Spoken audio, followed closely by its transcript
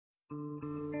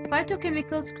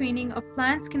Phytochemical screening of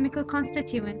plants' chemical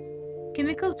constituents.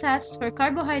 Chemical tests for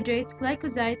carbohydrates,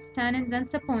 glycosides, tannins, and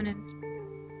saponins.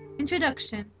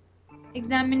 Introduction.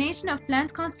 Examination of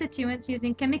plant constituents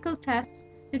using chemical tests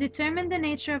to determine the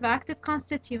nature of active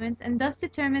constituent and thus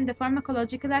determine the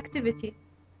pharmacological activity.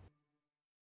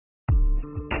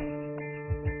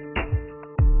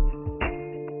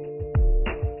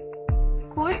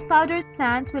 Coarse powdered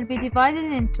plants will be divided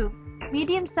into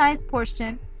medium-sized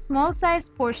portion,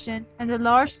 small-sized portion, and a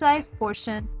large-sized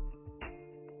portion.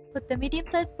 Put the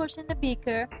medium-sized portion in the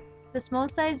beaker, the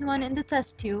small-sized one in the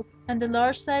test tube, and the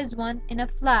large-sized one in a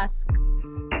flask.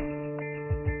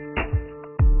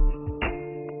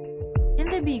 In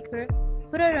the beaker,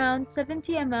 put around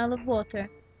 70 ml of water.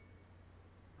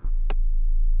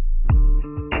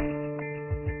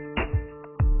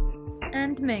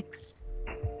 And mix.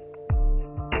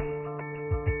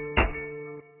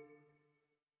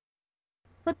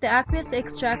 Put the aqueous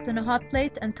extract on a hot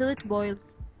plate until it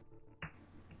boils.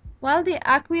 While the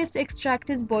aqueous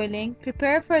extract is boiling,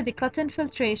 prepare for the cotton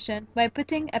filtration by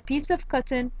putting a piece of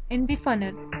cotton in the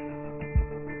funnel.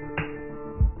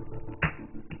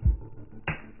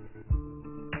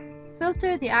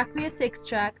 Filter the aqueous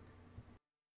extract.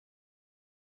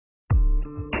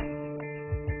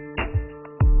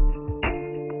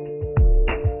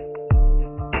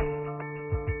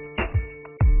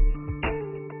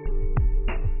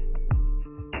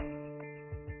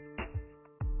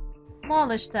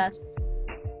 Polish test.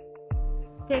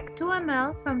 Take 2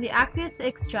 ml from the aqueous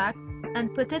extract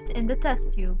and put it in the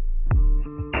test tube.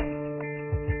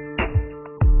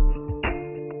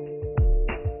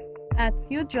 Add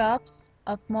few drops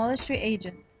of Polish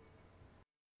reagent.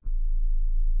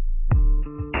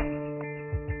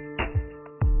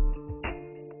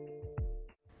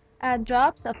 Add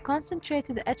drops of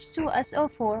concentrated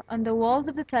H2SO4 on the walls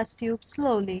of the test tube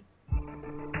slowly.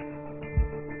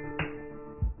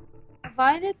 A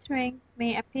violet ring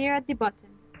may appear at the bottom.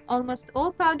 Almost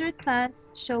all powdered plants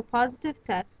show positive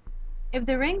test. If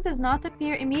the ring does not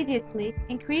appear immediately,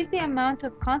 increase the amount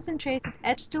of concentrated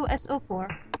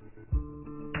H2SO4.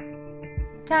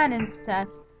 Tannins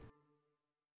test.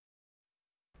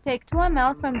 Take 2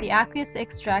 ml from the aqueous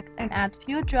extract and add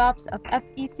few drops of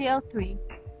FeCl3.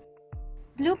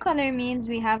 Blue color means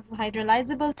we have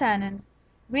hydrolyzable tannins.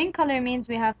 Green color means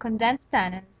we have condensed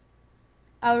tannins.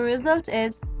 Our result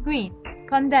is green,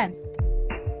 condensed.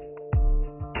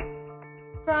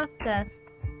 Froth test.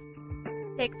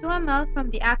 Take 2 ml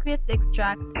from the aqueous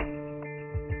extract.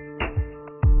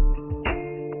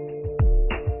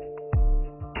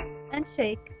 And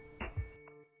shake.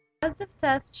 Positive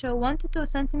tests show 1 to 2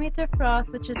 cm froth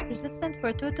which is persistent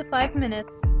for 2 to 5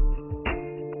 minutes.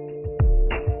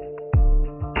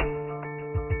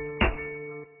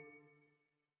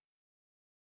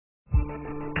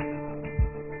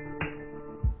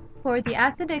 For the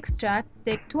acid extract,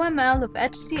 take 2 ml of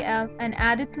HCl and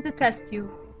add it to the test tube.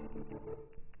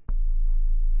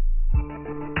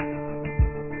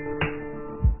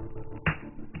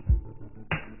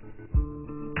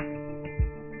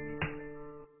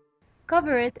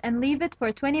 Cover it and leave it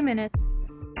for 20 minutes.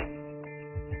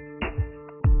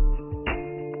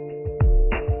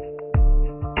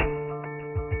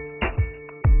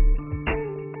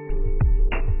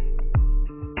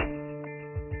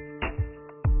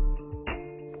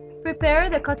 Prepare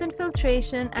the cotton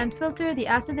filtration and filter the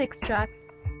acid extract.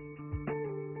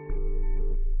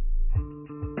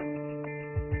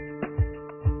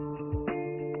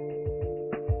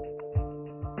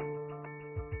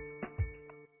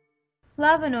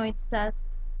 Flavonoids test.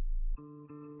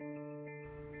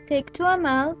 Take 2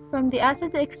 ml from the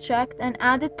acid extract and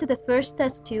add it to the first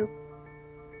test tube.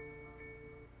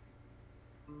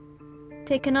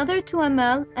 Take another 2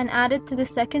 ml and add it to the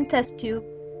second test tube.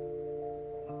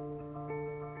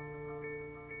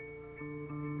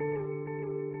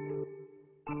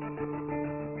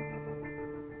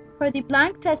 For the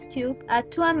blank test tube,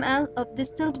 add 2 ml of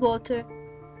distilled water.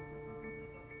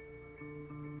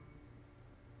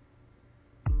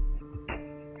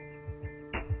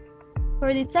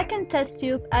 For the second test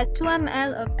tube, add 2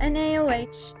 ml of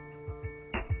NaOH.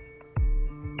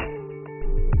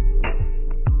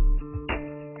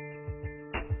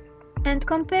 And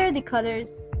compare the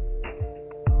colors.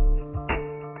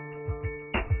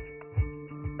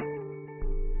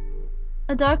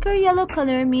 A darker yellow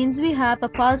color means we have a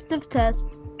positive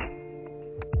test.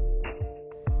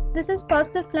 This is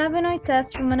positive flavonoid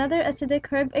test from another acidic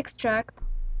herb extract.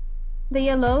 The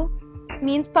yellow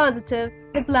means positive,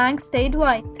 the blank stayed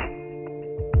white.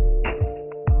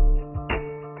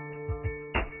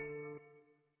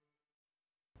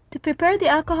 To prepare the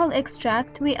alcohol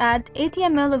extract, we add 80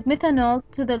 ml of methanol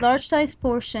to the large size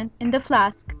portion in the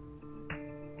flask.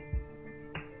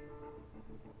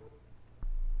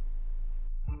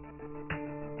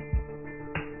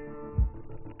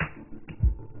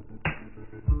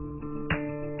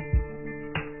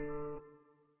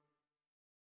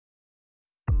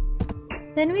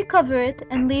 Then we cover it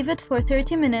and leave it for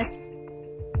 30 minutes.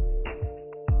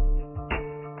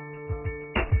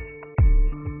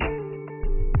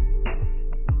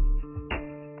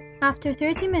 After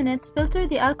 30 minutes, filter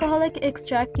the alcoholic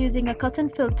extract using a cotton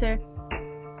filter.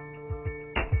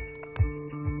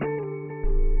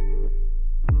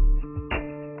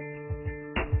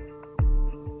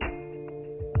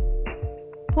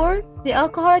 Pour the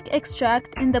alcoholic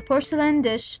extract in the porcelain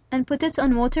dish and put it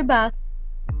on water bath.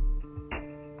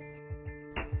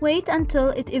 Wait until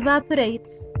it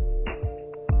evaporates.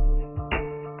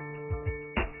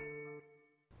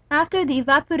 After the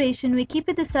evaporation, we keep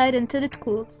it aside until it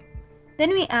cools. Then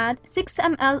we add 6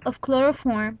 ml of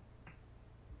chloroform.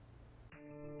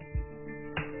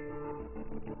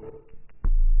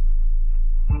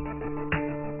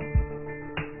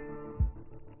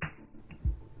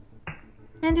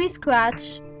 And we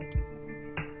scratch.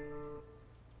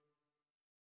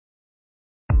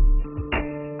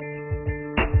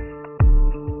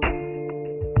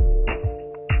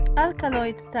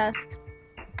 Alkaloids test.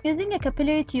 Using a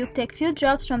capillary tube, take few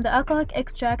drops from the alcoholic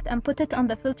extract and put it on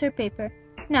the filter paper.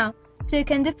 Now, so you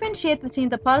can differentiate between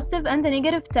the positive and the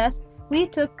negative test, we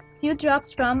took few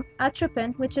drops from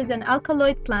atropine, which is an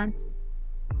alkaloid plant.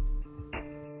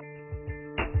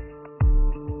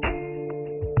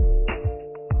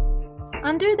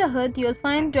 Under the hood, you'll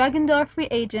find Dragendorf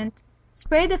reagent.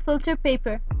 Spray the filter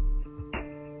paper.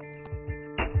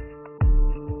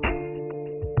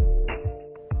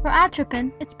 For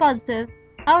atropine, it's positive.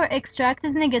 Our extract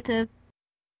is negative.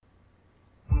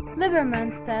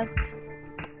 Lieberman's test.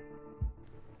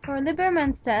 For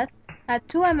Lieberman's test, add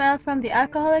 2 ml from the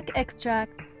alcoholic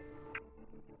extract.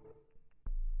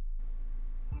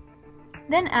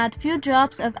 Then add few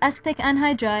drops of acetic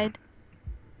anhydride.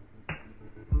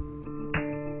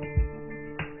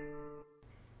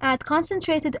 Add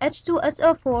concentrated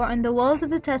H2SO4 on the walls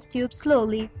of the test tube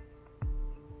slowly.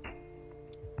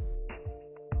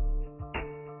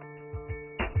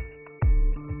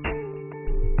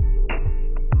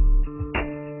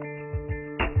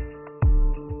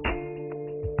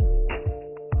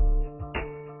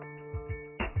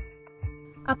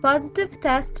 A positive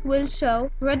test will show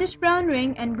reddish-brown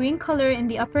ring and green color in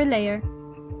the upper layer.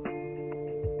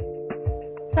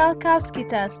 Salkowski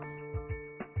test.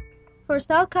 For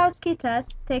Salkowski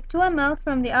test, take 2 ml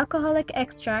from the alcoholic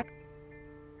extract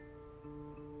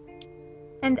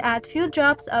and add few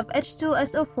drops of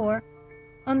H2SO4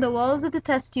 on the walls of the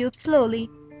test tube slowly.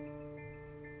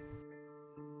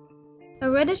 A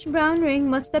reddish-brown ring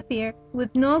must appear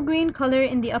with no green color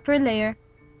in the upper layer.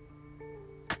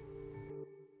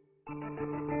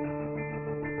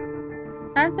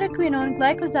 Anthraquinone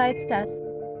glycosides test.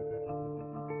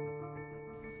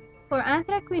 For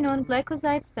anthraquinone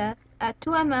glycosides test, add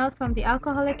 2 ml from the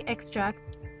alcoholic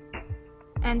extract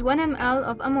and 1 ml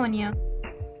of ammonia.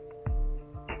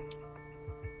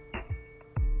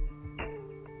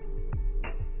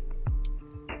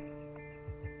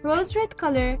 Rose red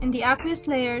color in the aqueous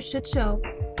layer should show.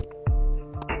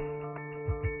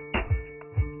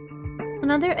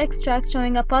 Another extract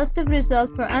showing a positive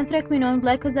result for anthraquinone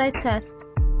glycoside test.